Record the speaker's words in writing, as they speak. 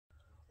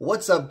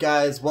What's up,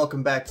 guys?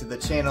 Welcome back to the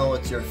channel.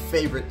 It's your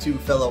favorite two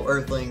fellow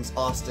Earthlings,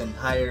 Austin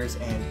Hiers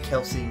and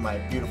Kelsey, my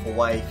beautiful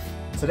wife.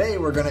 Today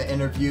we're going to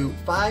interview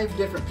 5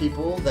 different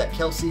people that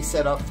Kelsey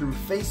set up through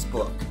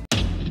Facebook.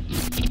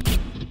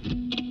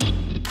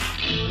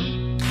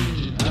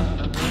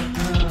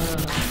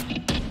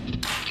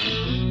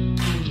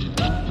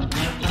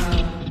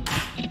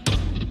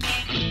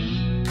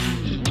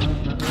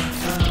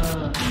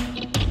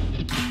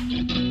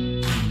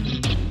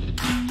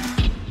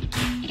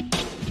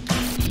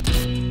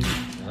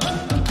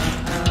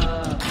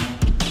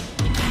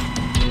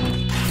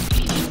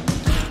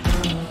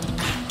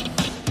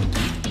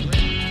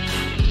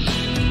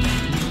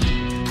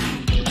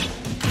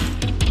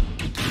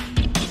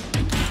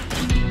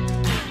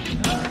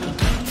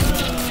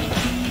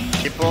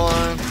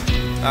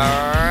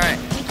 Alright.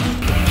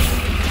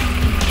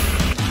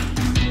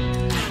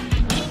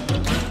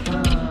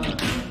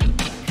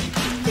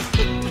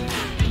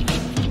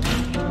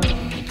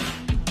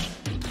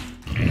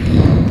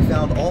 We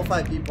found all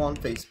 5 people on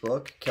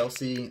Facebook.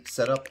 Kelsey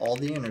set up all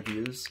the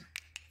interviews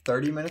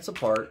 30 minutes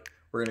apart.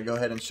 We're going to go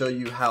ahead and show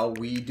you how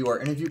we do our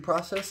interview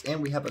process,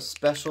 and we have a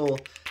special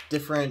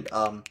different,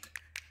 what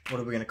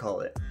are we going to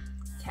call it?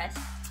 Test.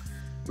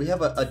 We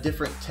have a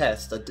different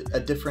test, a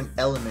different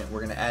element we're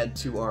going to add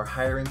to our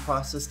hiring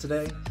process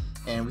today,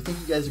 and we think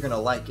you guys are going to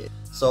like it.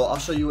 So I'll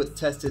show you what the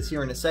test is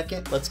here in a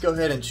second. Let's go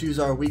ahead and choose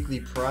our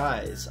weekly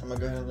prize. I'm going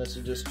to go ahead and let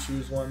you just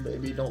choose one,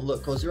 baby. Don't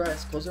look. Close your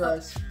eyes. Close your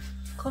eyes.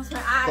 Close my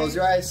eyes. Close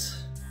your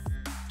eyes.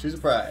 Choose a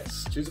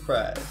prize. Choose a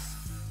prize.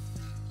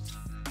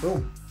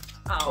 Boom.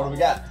 Oh, what do we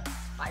got?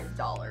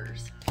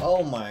 $5.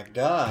 Oh my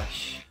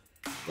gosh.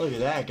 Look at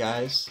that,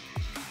 guys.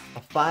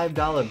 A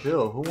 $5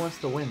 bill. Who wants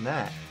to win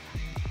that?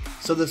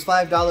 So this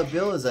 $5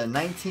 bill is a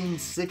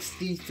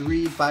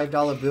 1963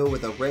 $5 bill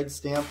with a red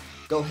stamp.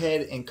 Go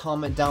ahead and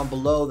comment down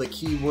below the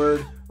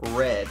keyword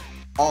red,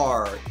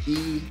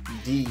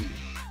 R-E-D.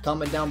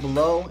 Comment down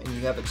below and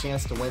you have a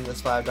chance to win this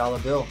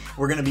 $5 bill.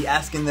 We're going to be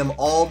asking them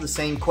all the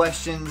same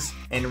questions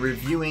and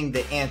reviewing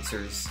the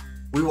answers.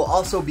 We will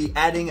also be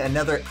adding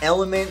another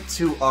element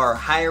to our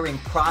hiring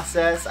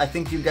process. I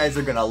think you guys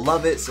are going to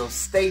love it, so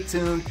stay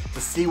tuned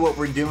to see what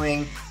we're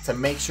doing to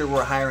make sure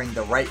we're hiring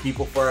the right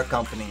people for our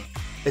company.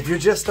 If you're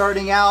just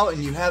starting out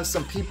and you have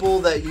some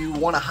people that you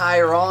want to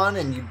hire on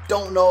and you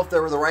don't know if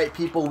they're the right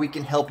people, we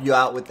can help you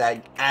out with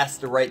that. Ask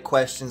the right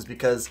questions,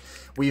 because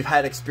we've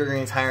had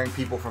experience hiring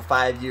people for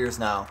 5 years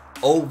now.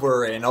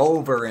 Over and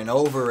over and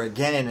over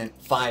again, and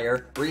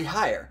fire,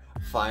 rehire,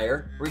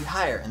 fire,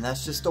 rehire. And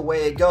that's just the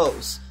way it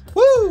goes.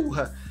 Woo!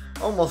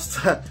 Almost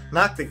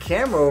knocked the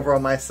camera over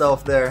on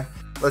myself there.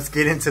 Let's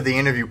get into the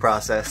interview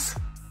process.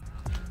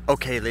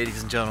 Okay,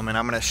 ladies and gentlemen,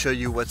 I'm going to show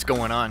you what's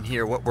going on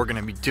here, what we're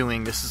going to be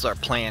doing. This is our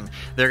plan.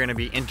 They're going to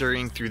be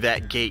entering through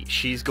that gate.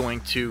 She's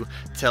going to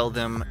tell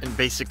them, and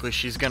basically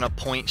she's going to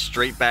point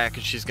straight back,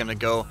 and she's going to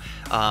go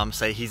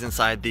say he's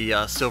inside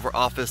the silver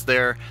office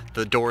there.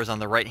 The door is on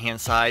the right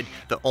hand side.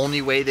 The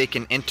only way they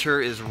can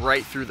enter is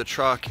right through the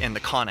truck and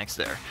the Connex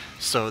there.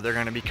 So they're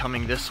going to be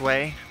coming this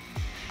way.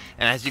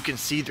 And as you can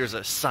see, there's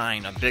a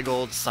sign, a big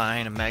old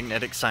sign, a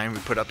magnetic sign we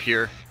put up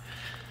here.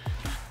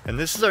 And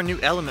this is our new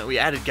element we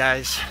added,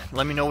 guys.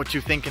 Let me know what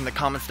you think in the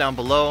comments down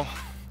below.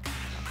 It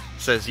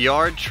says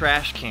yard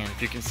trash can,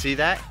 if you can see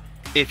that.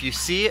 If you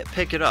see it,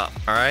 pick it up,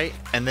 alright?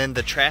 And then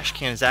the trash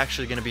can is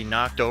actually going to be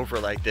knocked over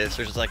like this.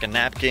 There's like a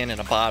napkin and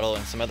a bottle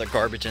and some other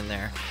garbage in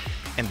there.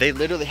 And they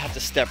literally have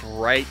to step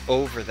right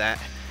over that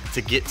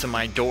to get to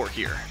my door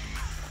here.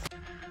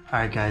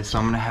 Alright guys, so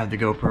I'm going to have the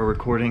GoPro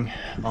recording.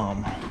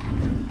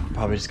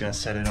 Probably just going to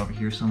set it over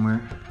here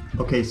somewhere.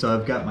 Okay, so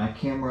I've got my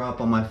camera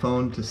up on my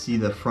phone to see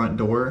the front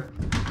door.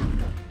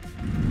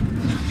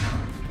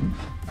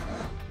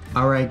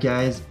 Alright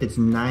guys, it's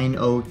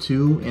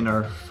 9:02 and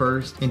our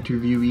first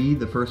interviewee,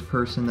 the first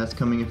person that's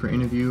coming in for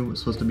interview, was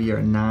supposed to be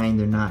at 9.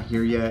 They're not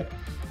here yet.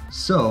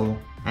 So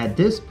at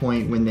this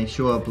point, when they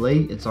show up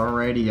late, it's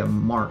already a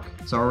mark.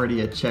 It's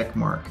already a check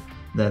mark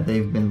that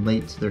they've been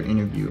late to their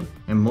interview.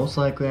 And most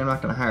likely I'm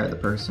not going to hire the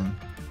person.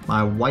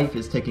 My wife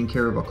is taking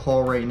care of a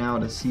call right now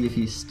to see if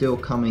he's still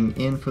coming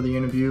in for the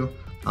interview.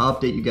 I'll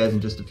update you guys in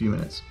just a few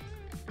minutes.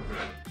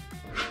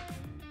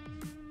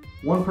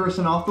 One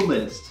person off the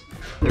list.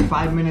 They're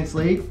 5 minutes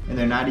late and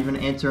they're not even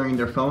answering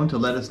their phone to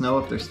let us know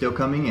if they're still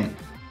coming in.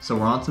 So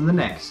we're on to the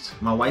next.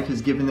 My wife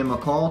is giving them a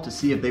call to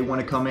see if they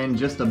want to come in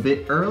just a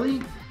bit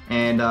early,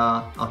 and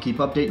I'll keep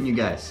updating you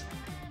guys.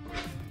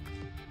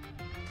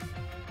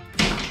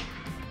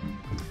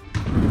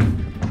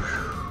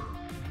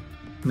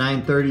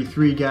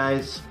 $9:33,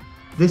 guys.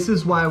 This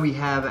is why we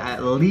have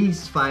at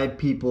least 5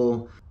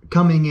 people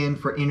coming in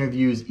for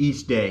interviews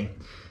each day.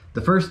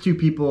 The first 2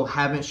 people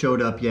haven't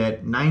showed up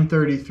yet.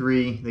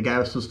 9:33, the guy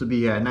was supposed to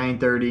be here at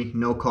 9:30,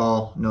 no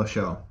call, no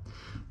show.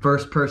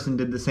 First person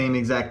did the same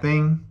exact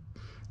thing.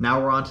 Now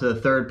we're on to the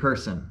third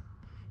person.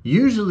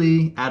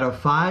 Usually out of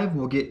 5,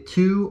 we'll get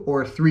 2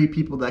 or 3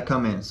 people that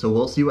come in. So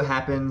we'll see what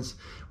happens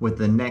with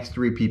the next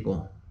 3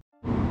 people.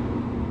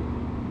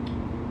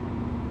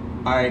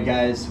 Alright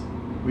guys,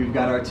 We've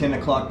got our 10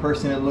 o'clock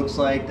person, it looks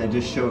like, that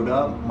just showed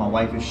up. My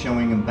wife is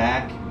showing him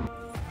back.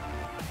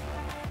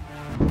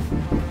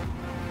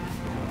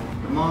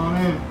 Come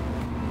on in.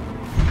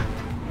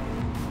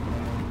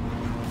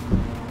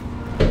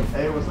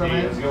 Hey, what's up,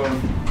 man? How's it going?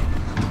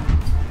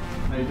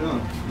 How you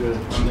doing? Good.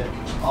 I'm Nick.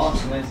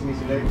 Awesome, nice to meet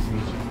you, Nick. Nice to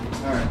meet you.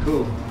 Alright,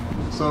 cool.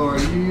 So are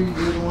you're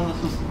the one that's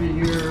supposed to be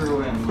here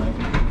when, like?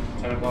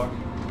 10 o'clock?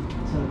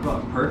 10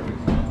 o'clock, perfect,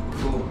 man.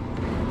 Cool.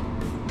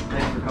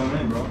 Thanks for coming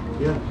in, bro.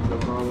 Yeah, no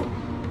problem.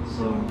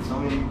 So tell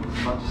me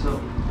about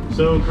yourself.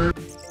 So, Kurt.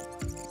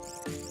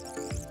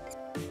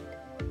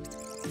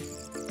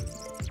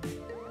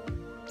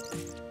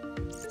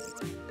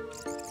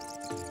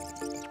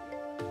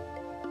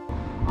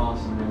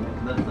 Awesome, man.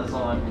 That's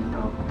all I need to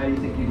know. How do you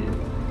think you did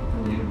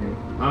in the interview?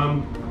 I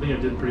think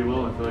I did pretty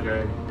well. I feel like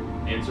I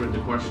answered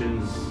the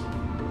questions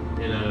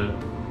in a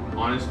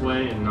honest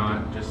way and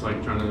not just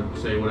like trying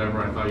to say whatever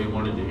I thought you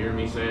wanted to hear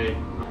me say.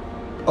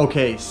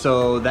 Okay,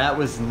 so that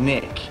was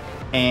Nick,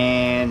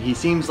 and he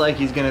seems like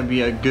he's gonna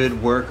be a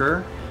good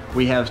worker.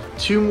 We have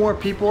 2 more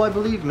people, I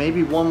believe,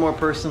 maybe 1 more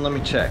person. Let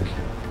me check.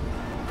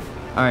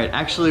 All right,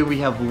 actually we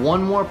have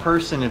 1 more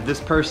person. If this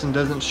person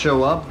doesn't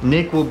show up,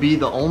 Nick will be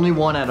the only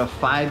one out of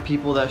 5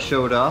 people that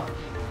showed up.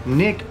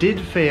 Nick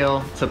did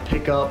fail to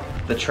pick up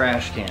the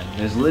trash can.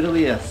 There's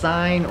literally a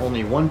sign,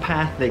 only 1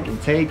 path they can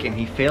take, and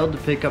he failed to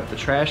pick up the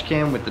trash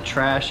can with the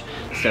trash,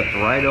 stepped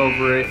right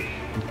over it,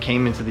 and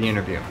came into the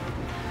interview.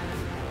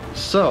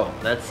 So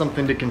that's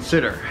something to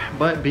consider.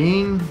 But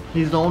being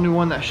he's the only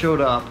one that showed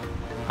up,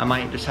 I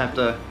might just have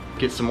to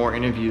get some more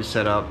interviews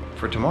set up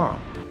for tomorrow.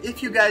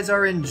 If you guys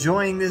are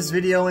enjoying this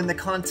video and the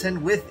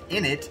content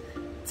within it,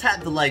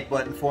 tap the like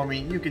button for me.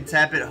 You can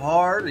tap it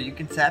hard or you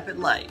can tap it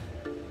light.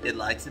 It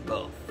likes it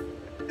both.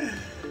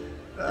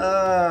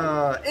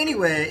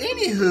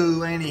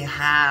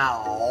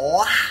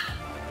 Anyhow,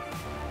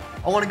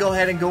 I want to go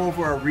ahead and go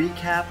over a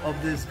recap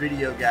of this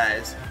video,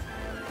 guys.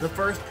 The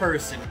first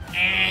person,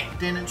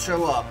 didn't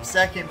show up.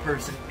 Second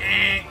person,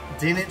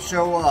 didn't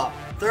show up.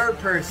 Third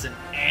person,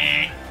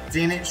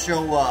 didn't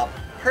show up.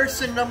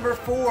 Person number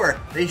 4,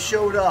 they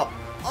showed up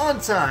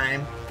on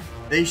time.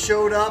 They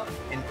showed up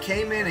and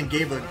came in and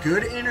gave a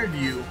good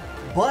interview,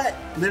 but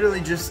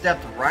literally just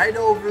stepped right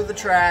over the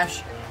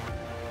trash,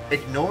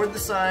 ignored the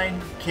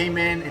sign, came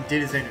in and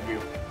did his interview.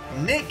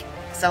 Nick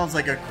sounds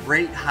like a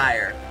great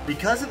hire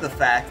because of the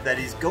fact that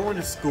he's going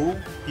to school,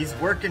 he's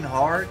working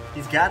hard,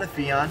 he's got a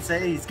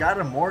fiance, he's got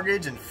a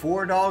mortgage and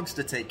 4 dogs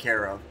to take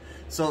care of.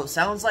 So it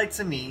sounds like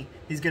to me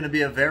he's going to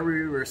be a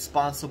very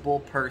responsible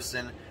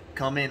person,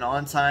 come in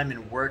on time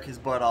and work his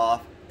butt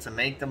off to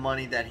make the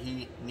money that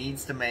he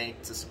needs to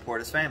make to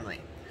support his family.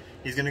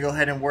 He's going to go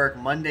ahead and work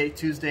Monday,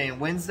 Tuesday, and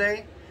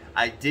Wednesday.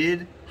 I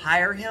did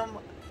hire him.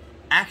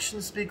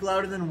 Actions speak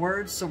louder than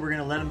words, so we're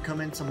going to let him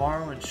come in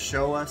tomorrow and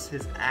show us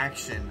his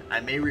action. I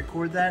may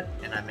record that,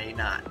 and I may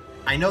not.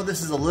 I know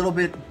this is a little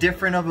bit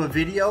different of a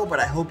video, but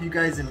I hope you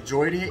guys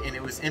enjoyed it and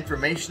it was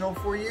informational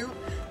for you.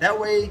 That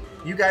way,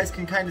 you guys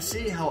can kind of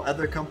see how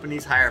other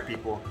companies hire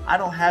people. I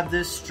don't have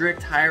this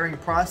strict hiring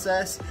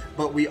process,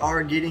 but we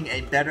are getting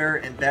a better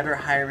and better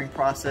hiring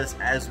process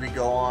as we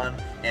go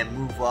on and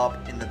move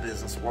up in the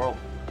business world.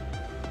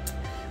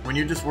 When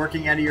you're just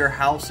working out of your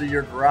house or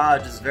your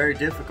garage, it's very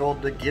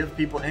difficult to give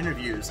people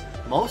interviews.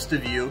 Most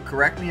of you,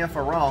 correct me if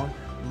I'm wrong,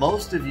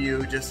 most of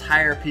you just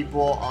hire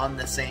people on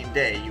the same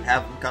day. You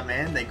have them come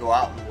in, they go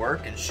out and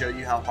work and show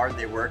you how hard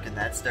they work, and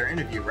that's their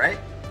interview, right?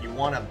 You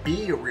want to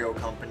be a real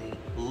company,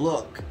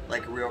 look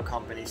like a real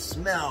company,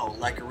 smell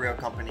like a real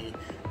company,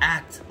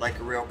 act like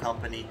a real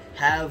company,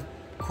 have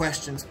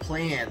questions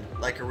planned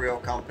like a real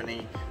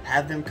company,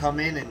 have them come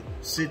in and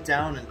sit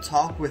down and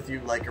talk with you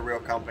like a real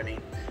company.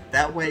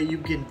 That way you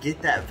can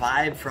get that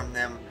vibe from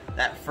them,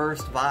 that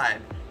first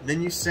vibe.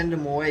 Then you send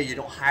them away, you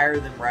don't hire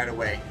them right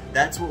away.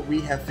 That's what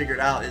we have figured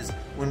out is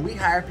when we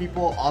hire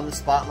people on the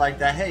spot like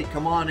that, hey,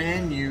 come on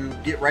in, you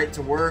get right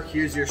to work,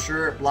 here's your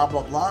shirt, blah,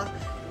 blah, blah.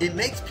 It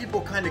makes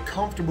people kind of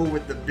comfortable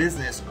with the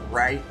business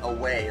right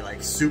away,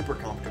 like super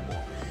comfortable.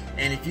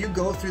 And if you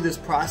go through this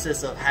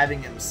process of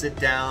having them sit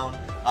down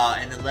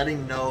and then letting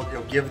them know,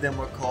 you'll give them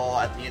a call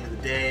at the end of the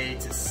day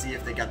to see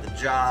if they got the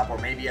job, or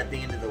maybe at the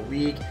end of the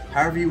week,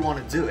 however you want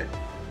to do it.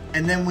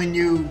 And then when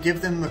you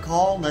give them the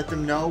call, let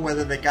them know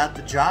whether they got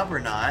the job or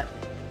not,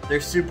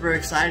 they're super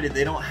excited.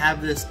 They don't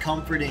have this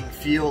comforting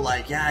feel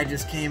like, yeah, I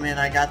just came in,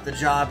 I got the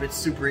job, it's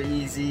super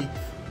easy.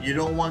 You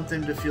don't want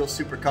them to feel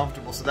super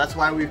comfortable. So that's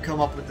why we've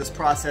come up with this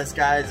process,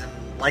 guys.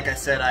 And like I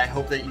said, I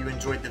hope that you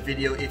enjoyed the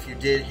video. If you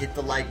did, hit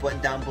the like button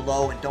down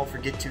below, and don't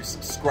forget to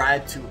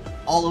subscribe to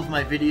all of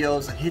my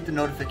videos and hit the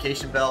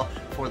notification bell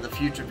for the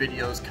future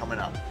videos coming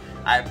up.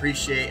 I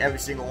appreciate every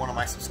single one of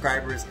my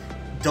subscribers.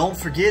 Don't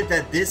forget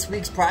that this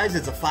week's prize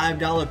is a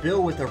 $5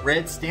 bill with a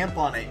red stamp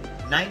on it.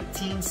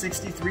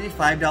 1963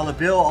 $5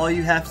 bill. All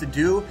you have to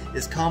do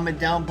is comment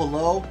down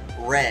below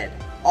RED,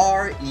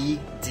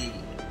 R-E-D,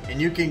 and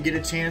you can get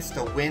a chance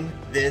to win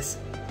this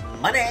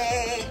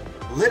money.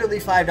 Literally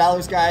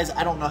 $5, guys.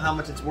 I don't know how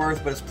much it's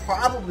worth, but it's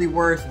probably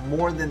worth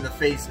more than the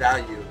face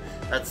value.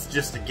 That's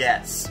just a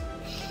guess.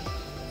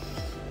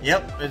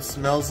 Yep, it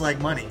smells like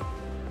money.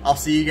 I'll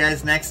see you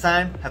guys next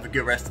time. Have a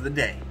good rest of the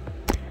day.